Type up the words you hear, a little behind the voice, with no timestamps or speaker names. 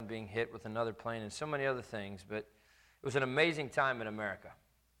being hit with another plane and so many other things. But it was an amazing time in America.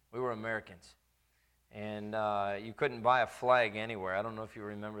 We were Americans. And you couldn't buy a flag anywhere. I don't know if you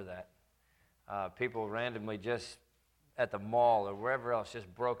remember that. People randomly just at the mall or wherever else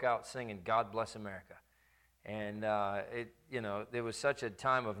just broke out singing God Bless America. And it was such a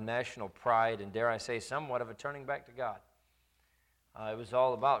time of national pride and, dare I say, somewhat of a turning back to God. It was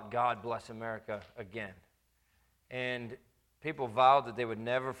all about God Bless America again. And people vowed that they would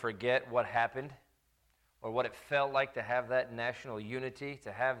never forget what happened or what it felt like to have that national unity,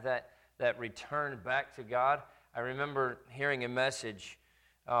 to have that return back to God. I remember hearing a message,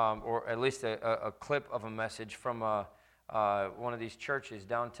 or at least a clip of a message from one of these churches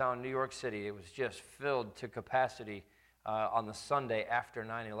downtown New York City. It was just filled to capacity on the Sunday after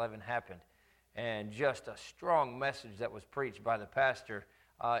 9/11 happened. And just a strong message that was preached by the pastor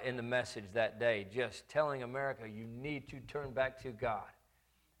in the message that day, just telling America, you need to turn back to God.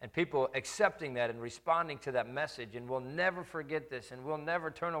 And people accepting that and responding to that message, and we'll never forget this, and we'll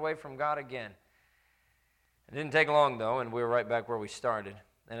never turn away from God again. It didn't take long, though, and we were right back where we started.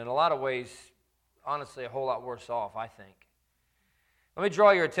 And in a lot of ways, honestly, a whole lot worse off, I think. Let me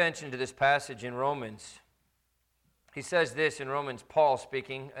draw your attention to this passage in Romans. He says this in Romans, Paul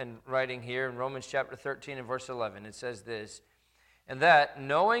speaking and writing here in Romans chapter 13 and verse 11. It says this, and that,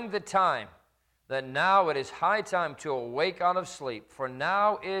 knowing the time, that now it is high time to awake out of sleep, for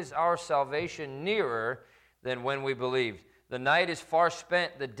now is our salvation nearer than when we believed. The night is far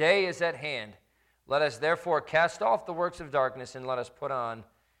spent, the day is at hand. Let us therefore cast off the works of darkness and let us put on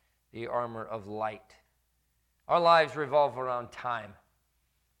the armor of light. Our lives revolve around time.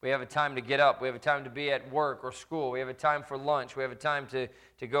 We have a time to get up. We have a time to be at work or school. We have a time for lunch. We have a time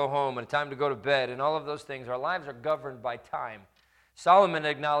to go home and a time to go to bed and all of those things. Our lives are governed by time. Solomon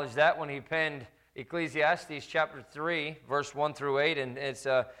acknowledged that when he penned Ecclesiastes chapter 3, verse 1 through 8, and it's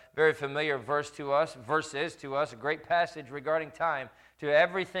a very familiar verses to us, a great passage regarding time. To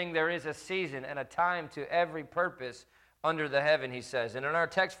everything there is a season and a time to every purpose under the heaven, he says. And in our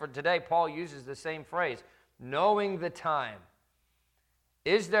text for today, Paul uses the same phrase, knowing the time.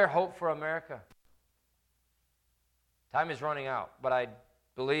 Is there hope for America? Time is running out, but I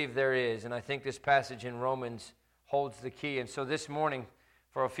believe there is, and I think this passage in Romans holds the key. And so this morning,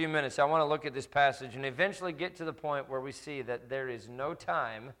 for a few minutes, I want to look at this passage and eventually get to the point where we see that there is no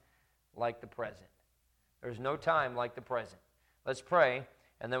time like the present. There's no time like the present. Let's pray,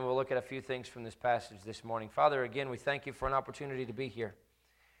 and then we'll look at a few things from this passage this morning. Father, again, we thank you for an opportunity to be here.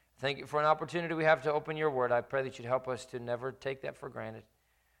 Thank you for an opportunity we have to open your word. I pray that you'd help us to never take that for granted.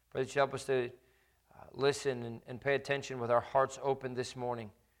 Pray that you'd help us to listen and pay attention with our hearts open this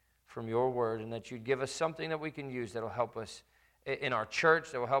morning from your word, and that you'd give us something that we can use that will help us in our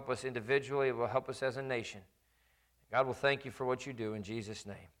church, that will help us individually, it will help us as a nation. God will thank you for what you do in Jesus'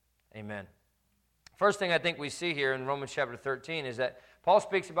 name. Amen. First thing I think we see here in Romans chapter 13 is that Paul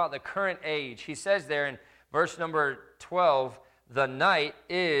speaks about the current age. He says there in verse number 12, the night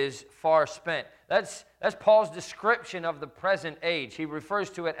is far spent. That's Paul's description of the present age. He refers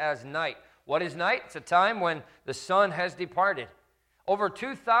to it as night. What is night? It's a time when the sun has departed. Over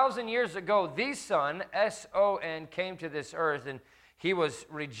 2,000 years ago, the Son, S-O-N, came to this earth, and he was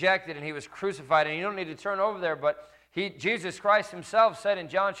rejected and he was crucified. And you don't need to turn over there, but Jesus Christ himself said in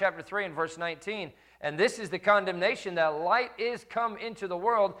John chapter 3 and verse 19, and this is the condemnation, that light is come into the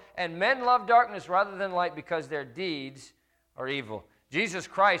world, and men love darkness rather than light because their deeds are evil. Jesus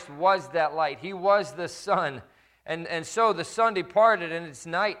Christ was that light. He was the sun. And so the sun departed, and it's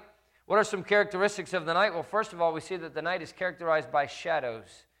night. What are some characteristics of the night? Well, first of all, we see that the night is characterized by shadows.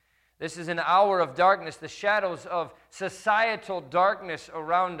 This is an hour of darkness, the shadows of societal darkness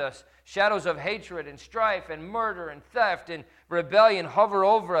around us. Shadows of hatred and strife and murder and theft and rebellion hover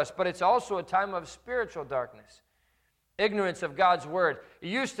over us, but it's also a time of spiritual darkness. Ignorance of God's word. It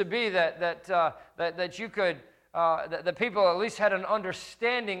used to be that you could, that people at least had an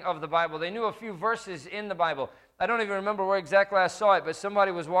understanding of the Bible. They knew a few verses in the Bible. I don't even remember where exactly I saw it, but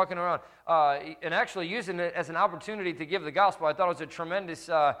somebody was walking around and actually using it as an opportunity to give the gospel. I thought it was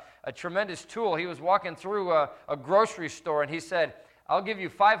a tremendous tool. He was walking through a grocery store, and he said, I'll give you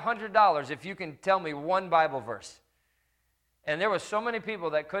 $500 if you can tell me one Bible verse. And there were so many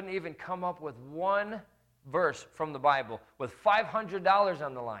people that couldn't even come up with one verse from the Bible with $500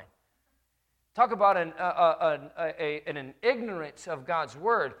 on the line. Talk about an ignorance of God's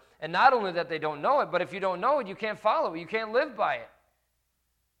word. And not only that they don't know it, but if you don't know it, you can't follow it. You can't live by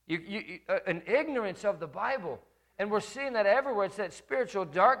it. An ignorance of the Bible. And we're seeing that everywhere. It's that spiritual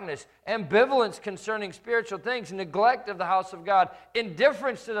darkness, ambivalence concerning spiritual things, neglect of the house of God,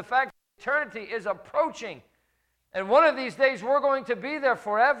 indifference to the fact that eternity is approaching. And one of these days, we're going to be there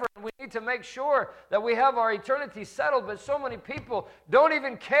forever. And we need to make sure that we have our eternity settled. But so many people don't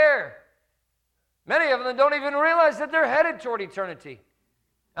even care. Many of them don't even realize that they're headed toward eternity.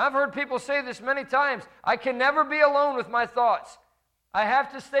 I've heard people say this many times. I can never be alone with my thoughts. I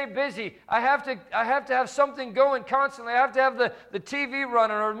have to stay busy. I have to have something going constantly. I have to have the TV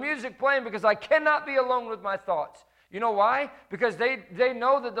running or music playing because I cannot be alone with my thoughts. You know why? Because they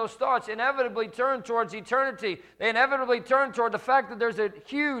know that those thoughts inevitably turn towards eternity. They inevitably turn toward the fact that there's a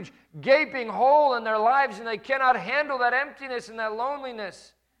huge gaping hole in their lives and they cannot handle that emptiness and that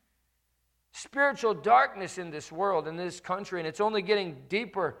loneliness. Spiritual darkness in this world, in this country, and it's only getting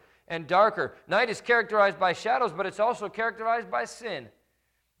deeper and darker. Night is characterized by shadows, but it's also characterized by sin.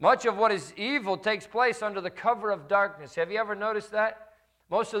 Much of what is evil takes place under the cover of darkness. Have you ever noticed that?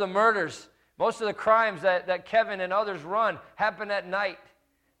 Most of the murders, most of the crimes that Kevin and others run happen at night.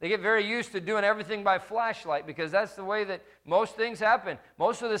 They get very used to doing everything by flashlight because that's the way that most things happen.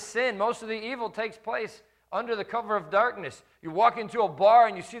 Most of the sin, most of the evil takes place under the cover of darkness. You walk into a bar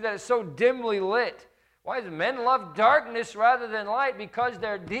and you see that it's so dimly lit. Why do men love darkness rather than light? Because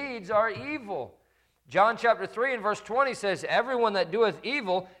their deeds are evil. John chapter 3 and verse 20 says, everyone that doeth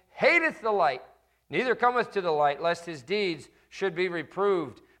evil hateth the light, neither cometh to the light, lest his deeds should be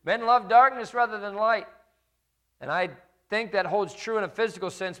reproved. Men love darkness rather than light. And I think that holds true in a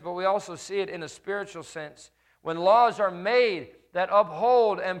physical sense, but we also see it in a spiritual sense. When laws are made that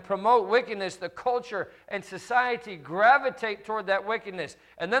uphold and promote wickedness, the culture and society gravitate toward that wickedness.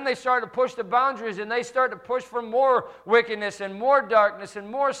 And then they start to push the boundaries and they start to push for more wickedness and more darkness and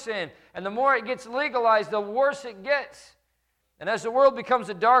more sin. And the more it gets legalized, the worse it gets. And as the world becomes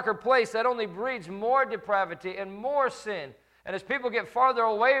a darker place, that only breeds more depravity and more sin. And as people get farther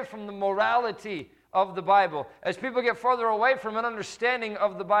away from the morality of the Bible, as people get farther away from an understanding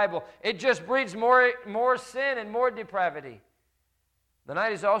of the Bible, it just breeds more sin and more depravity. The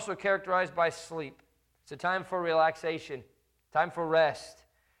night is also characterized by sleep. It's a time for relaxation, time for rest.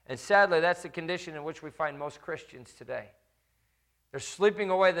 And sadly, that's the condition in which we find most Christians today. They're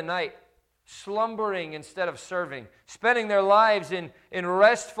sleeping away the night, slumbering instead of serving, spending their lives in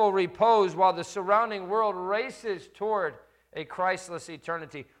restful repose while the surrounding world races toward a Christless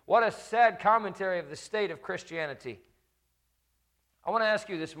eternity. What a sad commentary of the state of Christianity. I want to ask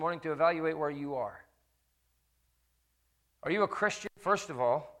you this morning to evaluate where you are. Are you a Christian, first of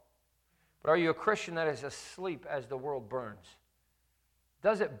all, but are you a Christian that is asleep as the world burns?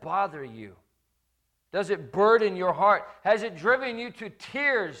 Does it bother you? Does it burden your heart? Has it driven you to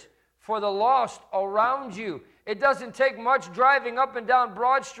tears for the lost around you? It doesn't take much driving up and down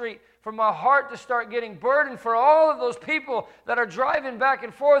Broad Street for my heart to start getting burdened for all of those people that are driving back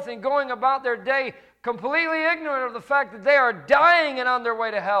and forth and going about their day completely ignorant of the fact that they are dying and on their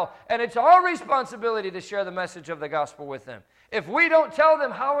way to hell. And it's our responsibility to share the message of the gospel with them. If we don't tell them,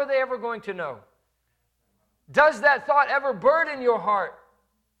 how are they ever going to know? Does that thought ever burden your heart?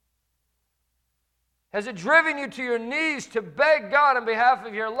 Has it driven you to your knees to beg God on behalf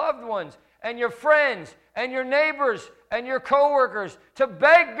of your loved ones and your friends and your neighbors and your coworkers, to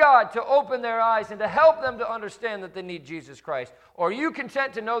beg God to open their eyes and to help them to understand that they need Jesus Christ? Or are you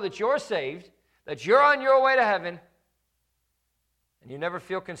content to know that you're saved, that you're on your way to heaven, and you never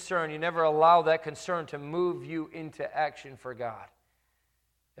feel concern, you never allow that concern to move you into action for God?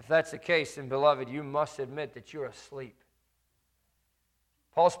 If that's the case, then beloved, you must admit that you're asleep.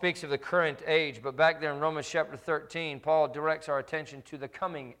 Paul speaks of the current age, but back there in Romans chapter 13, Paul directs our attention to the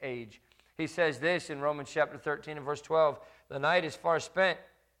coming age. He says this in Romans chapter 13 and verse 12, the night is far spent,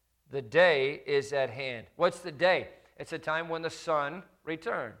 the day is at hand. What's the day? It's a time when the sun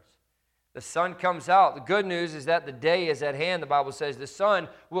returns. The sun comes out. The good news is that the day is at hand. The Bible says the Son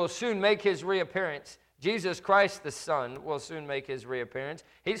will soon make his reappearance. Jesus Christ, the Son, will soon make his reappearance.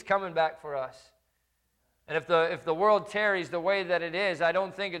 He's coming back for us. And if the world tarries the way that it is, I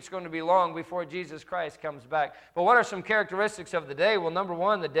don't think it's going to be long before Jesus Christ comes back. But what are some characteristics of the day? Well, number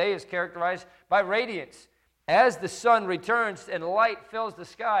one, the day is characterized by radiance. As the sun returns and light fills the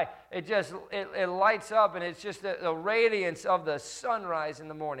sky, it lights up, and it's just the radiance of the sunrise in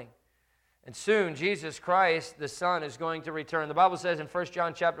the morning. And soon, Jesus Christ, the Son, is going to return. The Bible says in 1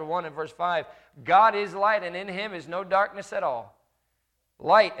 John chapter 1 and verse 5, God is light, and in him is no darkness at all.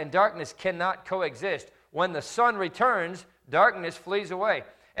 Light and darkness cannot coexist. When the sun returns, darkness flees away.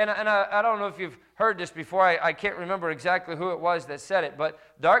 And I don't know if you've heard this before. I can't remember exactly who it was that said it, but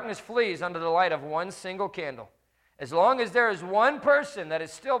darkness flees under the light of one single candle. As long as there is one person that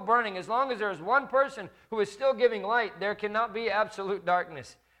is still burning, as long as there is one person who is still giving light, there cannot be absolute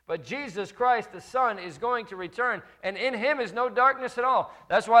darkness. But Jesus Christ, the Son, is going to return, and in him is no darkness at all.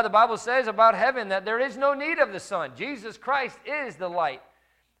 That's why the Bible says about heaven that there is no need of the sun. Jesus Christ is the light.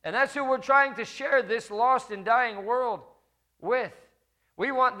 And that's who we're trying to share this lost and dying world with.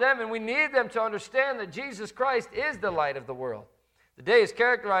 We want them and we need them to understand that Jesus Christ is the light of the world. The day is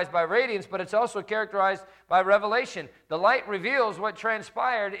characterized by radiance, but it's also characterized by revelation. The light reveals what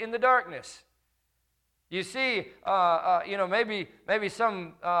transpired in the darkness. You see, maybe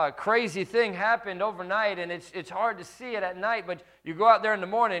some crazy thing happened overnight, and it's hard to see it at night, but you go out there in the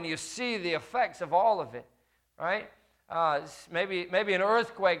morning and you see the effects of all of it, right? Maybe an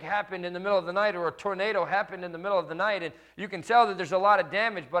earthquake happened in the middle of the night, or a tornado happened in the middle of the night, and you can tell that there's a lot of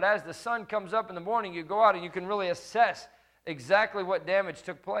damage, but as the sun comes up in the morning, you go out and you can really assess exactly what damage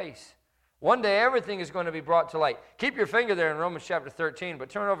took place. One day, everything is going to be brought to light. Keep your finger there in Romans chapter 13, but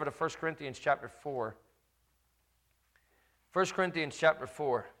turn over to 1 Corinthians chapter 4. 1 Corinthians chapter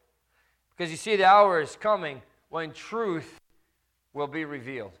 4. Because you see, the hour is coming when truth will be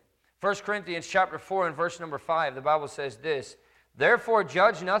revealed. 1 Corinthians chapter 4 and verse number 5, the Bible says this, "Therefore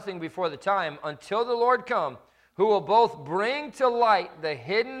judge nothing before the time until the Lord come, who will both bring to light the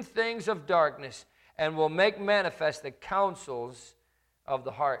hidden things of darkness and will make manifest the counsels of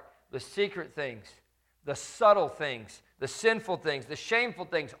the heart." The secret things, the subtle things, the sinful things, the shameful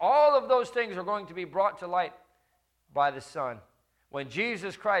things, all of those things are going to be brought to light by the Son. When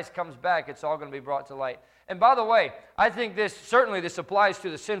Jesus Christ comes back, it's all going to be brought to light. And by the way, I think this applies to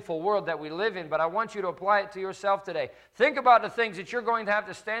the sinful world that we live in, but I want you to apply it to yourself today. Think about the things that you're going to have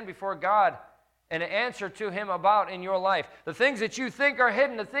to stand before God and answer to Him about in your life. The things that you think are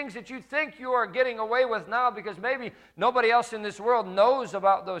hidden, the things that you think you are getting away with now because maybe nobody else in this world knows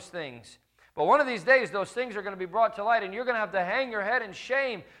about those things. But one of these days, those things are going to be brought to light, and you're going to have to hang your head in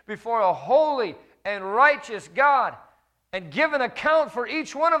shame before a holy and righteous God and give an account for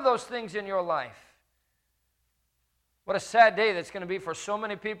each one of those things in your life. What a sad day that's going to be for so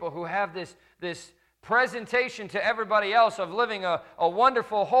many people who have this presentation to everybody else of living a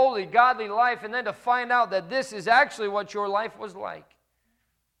wonderful, holy, godly life, and then to find out that this is actually what your life was like.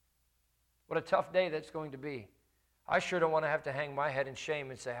 What a tough day that's going to be. I sure don't want to have to hang my head in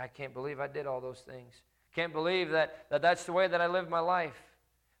shame and say, I can't believe I did all those things. Can't believe that's the way that I lived my life.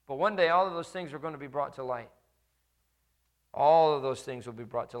 But one day, all of those things are going to be brought to light. All of those things will be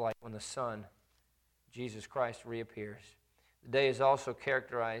brought to light when the Son, Jesus Christ, reappears. The day is also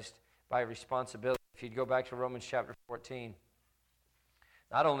characterized by responsibility. If you'd go back to Romans chapter 14,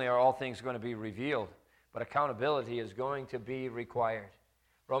 not only are all things going to be revealed, but accountability is going to be required.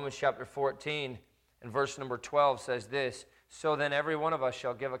 Romans chapter 14 and verse number 12 says this, "So then every one of us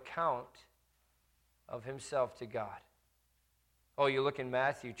shall give account of himself to God." Oh, you look in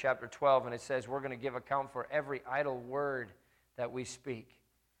Matthew chapter 12, and it says we're going to give account for every idle word that we speak.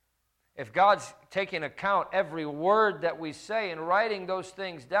 If God's taking account every word that we say and writing those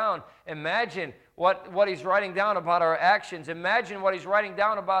things down, imagine what He's writing down about our actions. Imagine what He's writing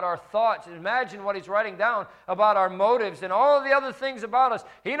down about our thoughts. Imagine what He's writing down about our motives and all of the other things about us.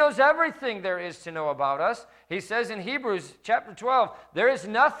 He knows everything there is to know about us. He says in Hebrews chapter 12, "There is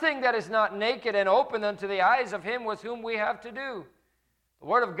nothing that is not naked and open unto the eyes of Him with whom we have to do." The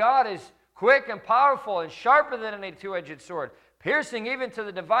Word of God is quick and powerful and sharper than any two-edged sword, piercing even to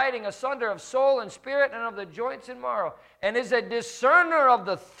the dividing asunder of soul and spirit and of the joints and marrow, and is a discerner of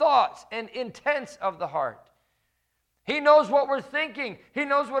the thoughts and intents of the heart. He knows what we're thinking. He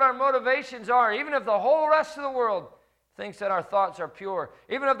knows what our motivations are. Even if the whole rest of the world thinks that our thoughts are pure,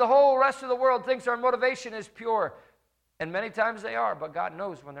 even if the whole rest of the world thinks our motivation is pure, and many times they are, but God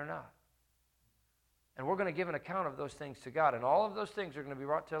knows when they're not. And we're going to give an account of those things to God, and all of those things are going to be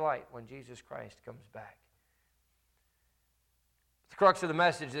brought to light when Jesus Christ comes back. The crux of the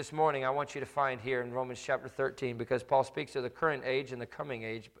message this morning I want you to find here in Romans chapter 13, because Paul speaks of the current age and the coming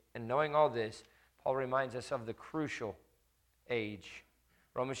age, and knowing all this, Paul reminds us of the crucial age.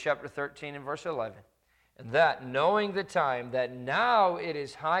 Romans chapter 13 and verse 11. "And that, knowing the time, that now it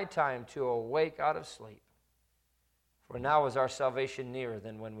is high time to awake out of sleep. For now is our salvation nearer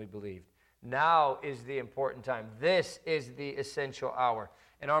than when we believed." Now is the important time. This is the essential hour.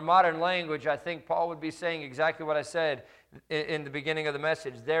 In our modern language, I think Paul would be saying exactly what I said in the beginning of the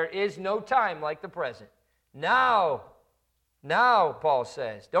message. There is no time like the present. Now, Paul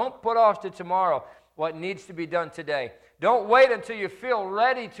says, don't put off to tomorrow what needs to be done today. Don't wait until you feel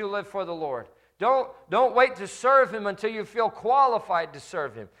ready to live for the Lord. Don't wait to serve Him until you feel qualified to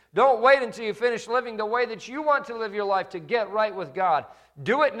serve Him. Don't wait until you finish living the way that you want to live your life to get right with God.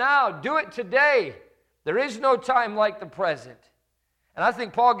 Do it now. Do it today. There is no time like the present. And I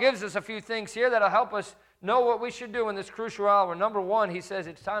think Paul gives us a few things here that will help us know what we should do in this crucial hour. Number one, he says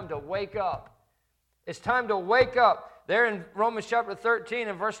it's time to wake up. It's time to wake up. There in Romans chapter 13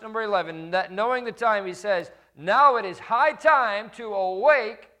 and verse number 11, that knowing the time, he says, now it is high time to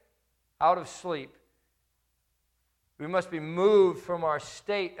awake out of sleep. We must be moved from our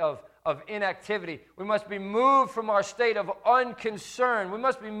state of inactivity. We must be moved from our state of unconcern. We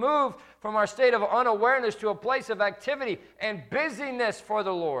must be moved from our state of unawareness to a place of activity and busyness for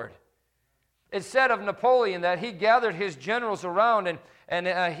the Lord. It's said of Napoleon that he gathered his generals around, and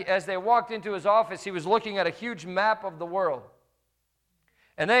as they walked into his office, he was looking at a huge map of the world.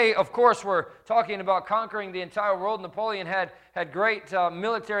 And they, of course, were talking about conquering the entire world. Napoleon had great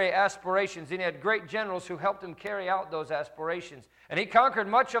military aspirations, and he had great generals who helped him carry out those aspirations. And he conquered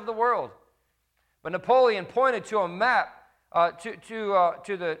much of the world. But Napoleon pointed to a map, to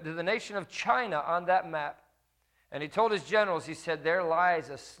the nation of China on that map. And he told his generals, he said, there lies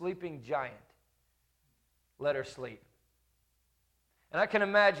a sleeping giant. Let her sleep. And I can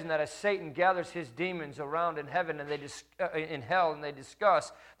imagine that as Satan gathers his demons around in heaven and in hell, and they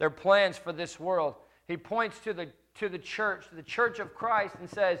discuss their plans for this world, he points to the church of Christ, and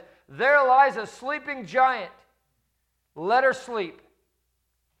says, there lies a sleeping giant. Let her sleep.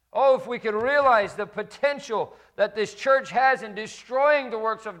 Oh, if we could realize the potential that this church has in destroying the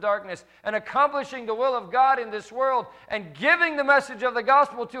works of darkness and accomplishing the will of God in this world and giving the message of the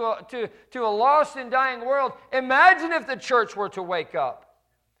gospel to a lost and dying world. Imagine if the church were to wake up.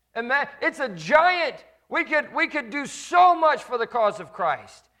 It's a giant. We could do so much for the cause of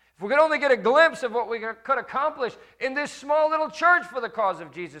Christ. If we could only get a glimpse of what we could accomplish in this small little church for the cause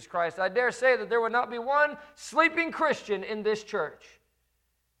of Jesus Christ, I dare say that there would not be one sleeping Christian in this church.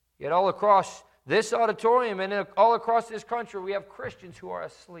 Yet all across this auditorium and all across this country, we have Christians who are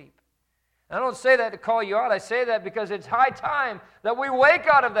asleep. And I don't say that to call you out. I say that because it's high time that we wake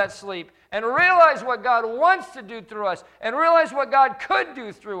out of that sleep and realize what God wants to do through us and realize what God could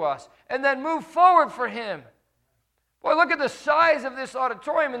do through us and then move forward for Him. Boy, look at the size of this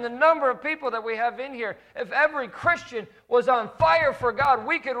auditorium and the number of people that we have in here. If every Christian was on fire for God,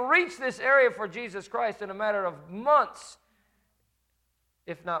 we could reach this area for Jesus Christ in a matter of months,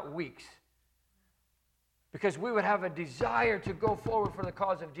 if not weeks. Because we would have a desire to go forward for the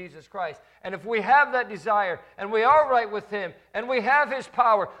cause of Jesus Christ. And if we have that desire, and we are right with Him, and we have His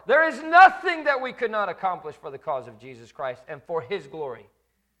power, there is nothing that we could not accomplish for the cause of Jesus Christ and for His glory.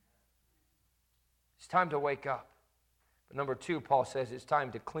 It's time to wake up. But number two, Paul says it's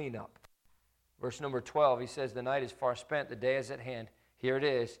time to clean up. Verse number 12, he says, the night is far spent, the day is at hand. Here it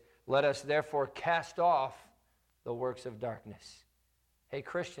is. Let us therefore cast off the works of darkness. Hey,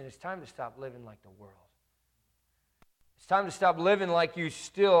 Christian, it's time to stop living like the world. It's time to stop living like you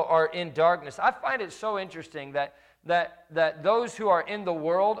still are in darkness. I find it so interesting that those who are in the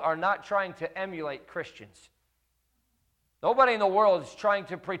world are not trying to emulate Christians. Nobody in the world is trying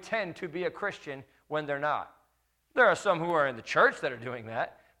to pretend to be a Christian when they're not. There are some who are in the church that are doing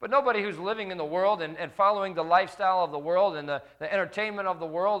that, but nobody who's living in the world and following the lifestyle of the world and the entertainment of the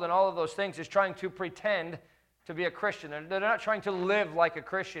world and all of those things is trying to pretend to be a Christian. They're not trying to live like a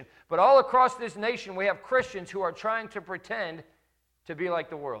Christian. But all across this nation, we have Christians who are trying to pretend to be like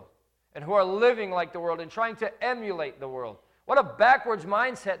the world and who are living like the world and trying to emulate the world. What a backwards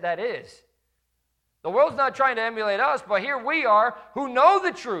mindset that is. The world's not trying to emulate us, but here we are who know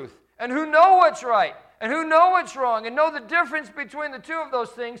the truth and who know what's right and who know what's wrong and know the difference between the two of those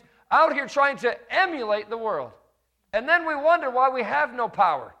things, out here trying to emulate the world. And then we wonder why we have no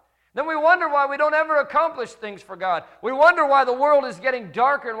power. Then we wonder why we don't ever accomplish things for God. We wonder why the world is getting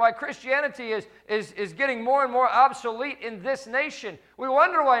darker and why Christianity is getting more and more obsolete in this nation. We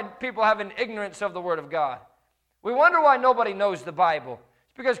wonder why people have an ignorance of the Word of God. We wonder why nobody knows the Bible.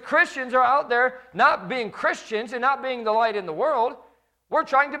 It's because Christians are out there not being Christians and not being the light in the world. We're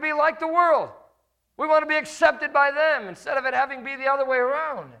trying to be like the world. We want to be accepted by them instead of it having be the other way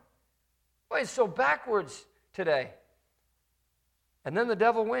around. Boy, it's so backwards today. And then the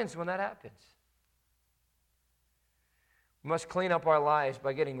devil wins when that happens. We must clean up our lives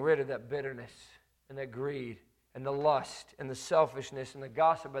by getting rid of that bitterness and that greed and the lust and the selfishness and the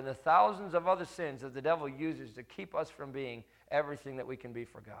gossip and the thousands of other sins that the devil uses to keep us from being everything that we can be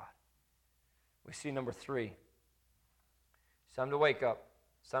for God. We see number 3. It's time to wake up.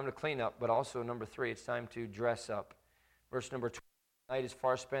 It's time to clean up. But also number 3, it's time to dress up. Verse number 12, the night is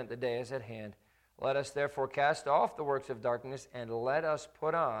far spent, the day is at hand. Let us therefore cast off the works of darkness and let us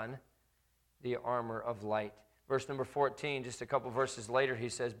put on the armor of light. Verse number 14, just a couple verses later, he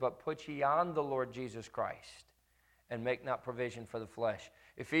says, but put ye on the Lord Jesus Christ and make not provision for the flesh.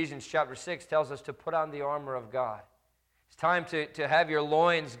 Ephesians chapter 6 tells us to put on the armor of God. It's time to have your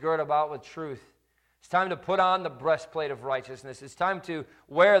loins girt about with truth. It's time to put on the breastplate of righteousness. It's time to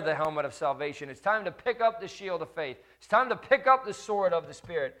wear the helmet of salvation. It's time to pick up the shield of faith. It's time to pick up the sword of the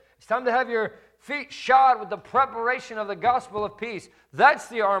Spirit. It's time to have your feet shod with the preparation of the gospel of peace. That's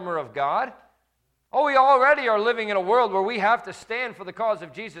the armor of God. Oh, we already are living in a world where we have to stand for the cause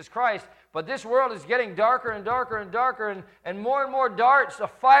of Jesus Christ, but this world is getting darker and darker and darker, and more darts, the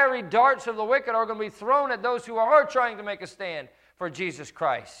fiery darts of the wicked are going to be thrown at those who are trying to make a stand for Jesus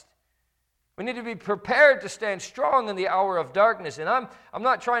Christ. We need to be prepared to stand strong in the hour of darkness, and I'm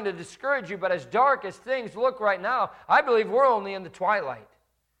not trying to discourage you, but as dark as things look right now, I believe we're only in the twilight.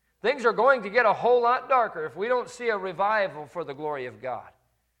 Things are going to get a whole lot darker if we don't see a revival for the glory of God.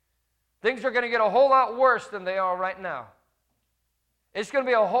 Things are going to get a whole lot worse than they are right now. It's going to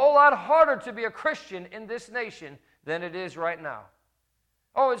be a whole lot harder to be a Christian in this nation than it is right now.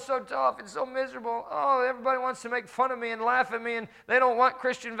 Oh, it's so tough. It's so miserable. Oh, everybody wants to make fun of me and laugh at me, and they don't want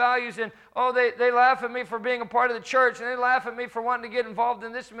Christian values. And, oh, they laugh at me for being a part of the church, and they laugh at me for wanting to get involved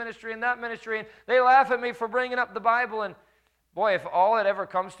in this ministry and that ministry, and they laugh at me for bringing up the Bible. And, boy, if all it ever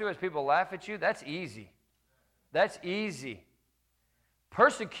comes to is people laugh at you, that's easy. That's easy.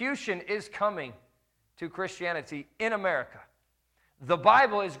 Persecution is coming to Christianity in America. The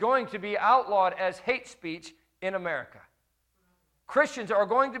Bible is going to be outlawed as hate speech in America. Christians are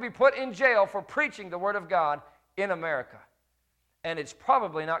going to be put in jail for preaching the Word of God in America. And it's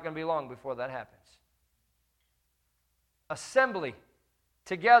probably not going to be long before that happens. Assembly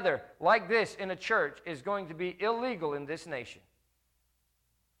together like this in a church is going to be illegal in this nation.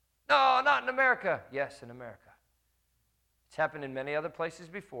 No, not in America. Yes, in America. It's happened in many other places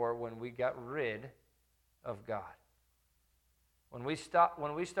before when we got rid of God. When we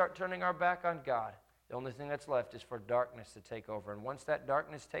start turning our back on God, the only thing that's left is for darkness to take over. And once that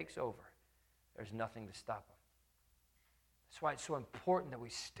darkness takes over, there's nothing to stop them. That's why it's so important that we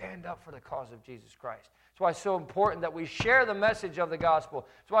stand up for the cause of Jesus Christ. That's why it's so important that we share the message of the gospel.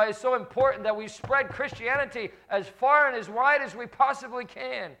 That's why it's so important that we spread Christianity as far and as wide as we possibly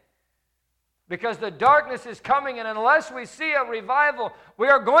can. Because the darkness is coming, and unless we see a revival, we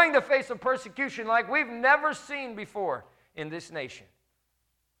are going to face a persecution like we've never seen before in this nation.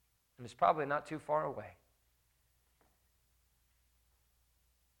 And it's probably not too far away.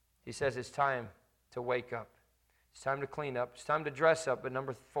 He says it's time to wake up. It's time to clean up. It's time to dress up. But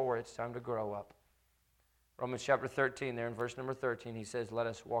number 4, it's time to grow up. Romans chapter 13, there in verse number 13, he says, let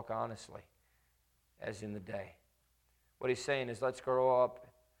us walk honestly as in the day. What he's saying is let's grow up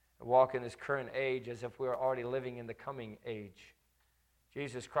and walk in this current age as if we were already living in the coming age.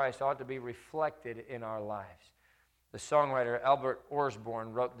 Jesus Christ ought to be reflected in our lives. The songwriter Albert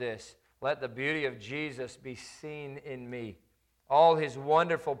Osborne wrote this, let the beauty of Jesus be seen in me, all his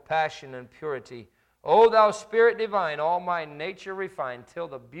wonderful passion and purity. O thou Spirit divine, all my nature refine, till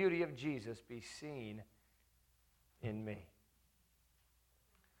the beauty of Jesus be seen in me.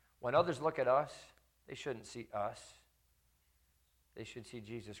 When others look at us, they shouldn't see us. They should see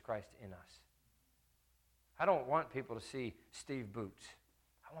Jesus Christ in us. I don't want people to see Steve Boots.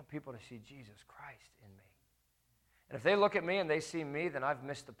 I want people to see Jesus Christ in me. And if they look at me and they see me, then I've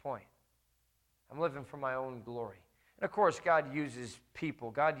missed the point. I'm living for my own glory. And of course, God uses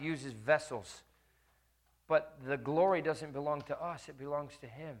people. God uses vessels. But the glory doesn't belong to us. It belongs to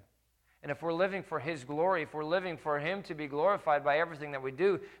Him. And if we're living for His glory, if we're living for Him to be glorified by everything that we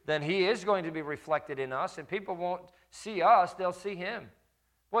do, then He is going to be reflected in us, and people won't see us, they'll see Him.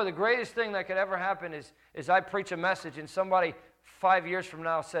 Boy, the greatest thing that could ever happen is I preach a message and somebody 5 years from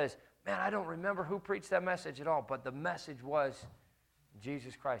now says, man, I don't remember who preached that message at all, but the message was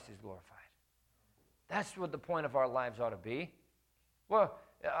Jesus Christ is glorified. That's what the point of our lives ought to be. Well,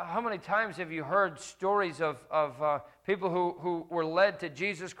 how many times have you heard stories of people who were led to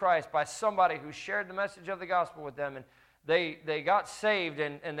Jesus Christ by somebody who shared the message of the gospel with them, and they got saved,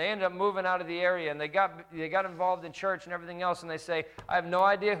 and they ended up moving out of the area, and they got involved in church and everything else, and they say, I have no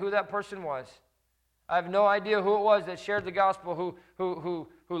idea who that person was. I have no idea who it was that shared the gospel, who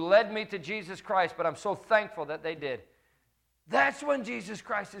led me to Jesus Christ, but I'm so thankful that they did. That's when Jesus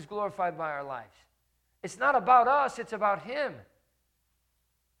Christ is glorified by our lives. It's not about us, it's about Him.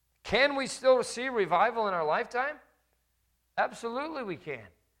 Can we still see revival in our lifetime? Absolutely we can.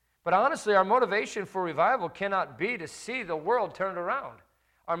 But honestly, our motivation for revival cannot be to see the world turned around.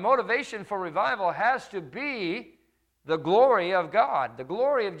 Our motivation for revival has to be the glory of God, the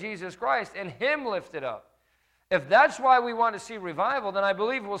glory of Jesus Christ, and Him lifted up. If that's why we want to see revival, then I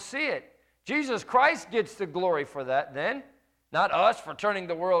believe we'll see it. Jesus Christ gets the glory for that then. Not us for turning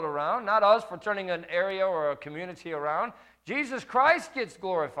the world around, not us for turning an area or a community around. Jesus Christ gets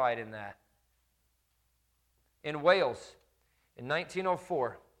glorified in that. In Wales, in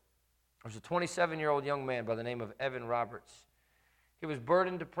 1904, There was a 27-year-old young man by the name of Evan Roberts. He was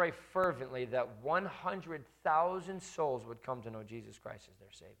burdened to pray fervently that 100,000 souls would come to know Jesus Christ as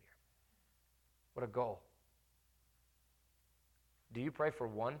their Savior. What a goal. Do you pray for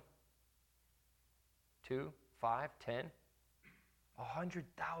 1, 2, 5, 10?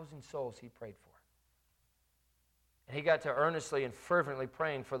 100,000 souls he prayed for. And he got to earnestly and fervently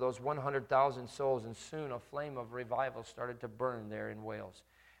praying for those 100,000 souls, and soon a flame of revival started to burn there in Wales.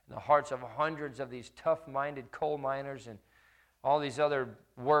 In the hearts of hundreds of these tough-minded coal miners and all these other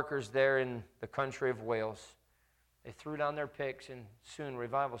workers there in the country of Wales. They threw down their picks, and soon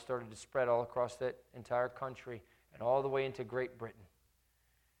revival started to spread all across that entire country and all the way into Great Britain.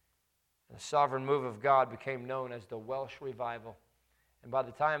 And the sovereign move of God became known as the Welsh Revival. And by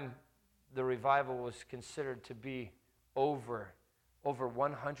the time the revival was considered to be over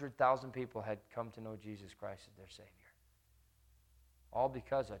 100,000 people had come to know Jesus Christ as their Savior. All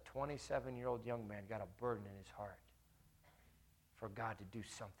because a 27-year-old young man got a burden in his heart for God to do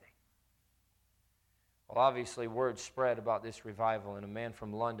something. Well, obviously, word spread about this revival, and a man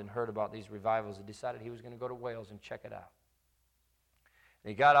from London heard about these revivals and decided he was going to go to Wales and check it out. And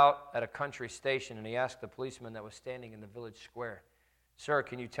he got out at a country station, and he asked the policeman that was standing in the village square, "Sir,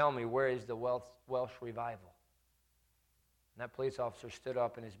 can you tell me where is the Welsh revival?" And that police officer stood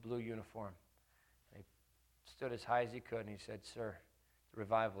up in his blue uniform. And he stood as high as he could, and he said, "Sir, the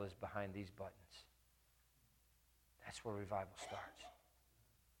revival is behind these buttons." That's where revival starts.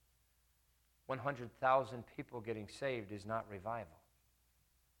 100,000 people getting saved is not revival.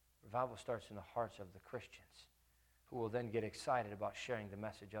 Revival starts in the hearts of the Christians, who will then get excited about sharing the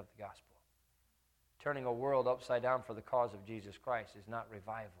message of the gospel. Turning a world upside down for the cause of Jesus Christ is not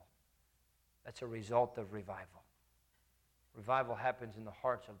revival. That's a result of revival. Revival happens in the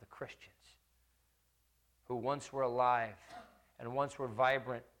hearts of the Christians, who once were alive and once were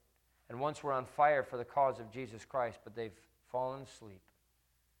vibrant and once were on fire for the cause of Jesus Christ, but they've fallen asleep.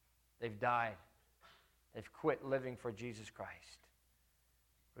 They've died. They've quit living for Jesus Christ.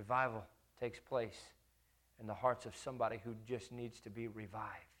 Revival takes place in the hearts of somebody who just needs to be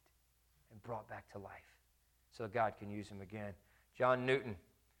revived and brought back to life so God can use him again. John Newton,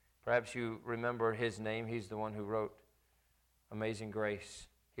 perhaps you remember his name. He's the one who wrote Amazing Grace.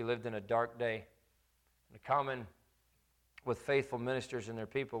 He lived in a dark day. And a common with faithful ministers and their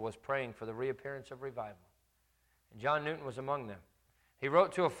people was praying for the reappearance of revival. And John Newton was among them. He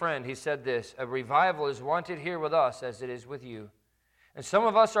wrote to a friend, he said this, "A revival is wanted here with us as it is with you. And some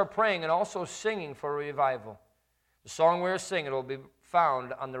of us are praying and also singing for a revival. The song we're singing will be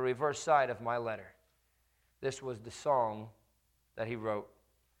found on the reverse side of my letter." This was the song that he wrote.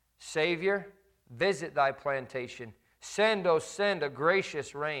 "Savior, visit thy plantation. Send, oh send, a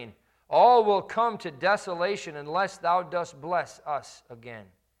gracious rain. All will come to desolation unless thou dost bless us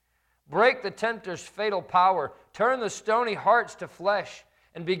again. Break the tempter's fatal power. Turn the stony hearts to flesh.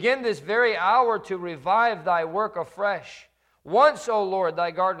 And begin this very hour to revive thy work afresh. Once, O Lord,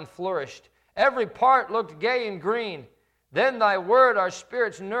 thy garden flourished. Every part looked gay and green. Then thy word our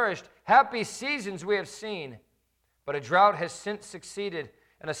spirits nourished. Happy seasons we have seen. But a drought has since succeeded,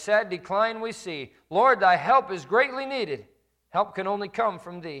 and a sad decline we see. Lord, thy help is greatly needed. Help can only come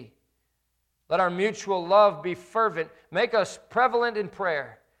from thee. Let our mutual love be fervent. Make us prevalent in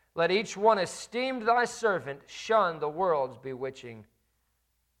prayer. Let each one esteem thy servant. Shun the world's bewitching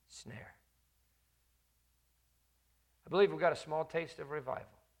snare." I believe we got a small taste of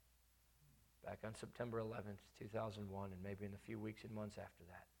revival back on September 11th, 2001, and maybe in the few weeks and months after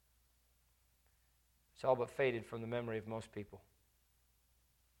that. It's all but faded from the memory of most people.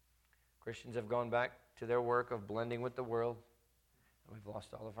 Christians have gone back to their work of blending with the world, and we've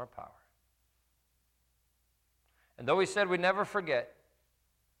lost all of our power. And though we said we'd never forget,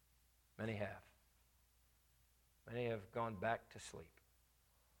 many have. Many have gone back to sleep.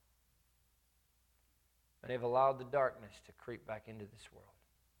 Many have allowed the darkness to creep back into this world,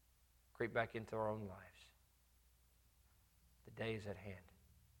 creep back into our own lives. The day is at hand.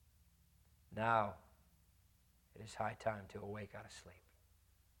 Now it is high time to awake out of sleep.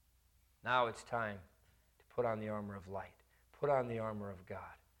 Now it's time to put on the armor of light, put on the armor of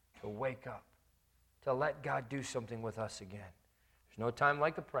God, to wake up, to let God do something with us again. There's no time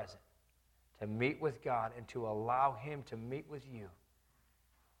like the present to meet with God and to allow him to meet with you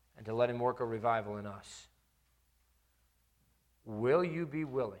and to let him work a revival in us. Will you be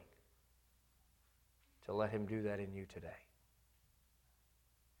willing to let him do that in you today?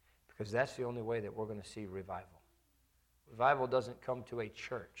 Because that's the only way that we're going to see revival. Revival doesn't come to a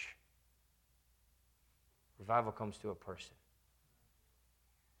church. Revival comes to a person.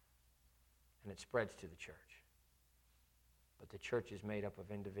 And it spreads to the church. But the church is made up of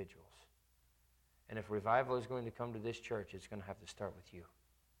individuals. And if revival is going to come to this church, it's going to have to start with you.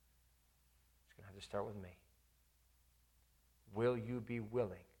 It's going to have to start with me. Will you be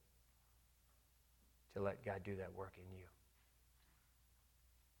willing to let God do that work in you?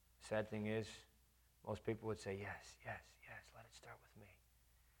 Sad thing is, most people would say, yes, yes, yes, let it start with me.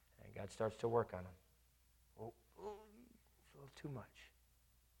 And God starts to work on them. Oh, it's a little too much.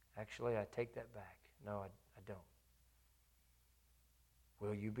 Actually, I take that back. No, I don't.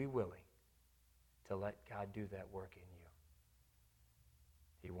 Will you be willing to let God do that work in you?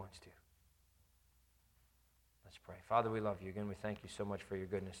 He wants to. Let's pray. Father, we love you. Again, we thank you so much for your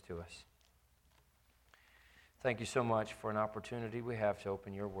goodness to us. Thank you so much for an opportunity we have to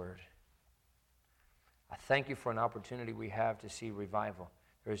open your word. I thank you for an opportunity we have to see revival.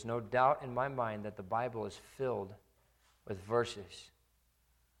 There is no doubt in my mind that the Bible is filled with verses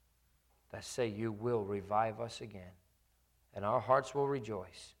that say you will revive us again, and our hearts will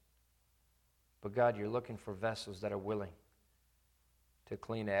rejoice. But God, you're looking for vessels that are willing to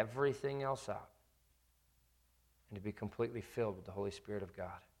clean everything else out and to be completely filled with the Holy Spirit of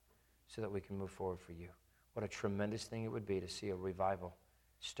God so that we can move forward for you. What a tremendous thing it would be to see a revival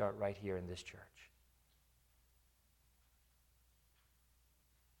start right here in this church.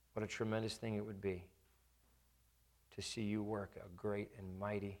 What a tremendous thing it would be to see you work a great and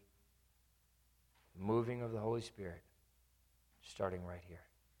mighty moving of the Holy Spirit starting right here.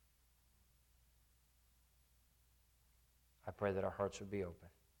 I pray that our hearts would be open.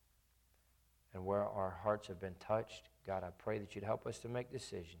 And where our hearts have been touched, God, I pray that you'd help us to make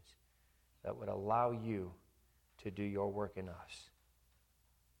decisions that would allow you to do your work in us.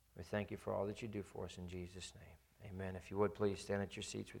 We thank you for all that you do for us in Jesus' name. Amen. If you would, please stand at your seats with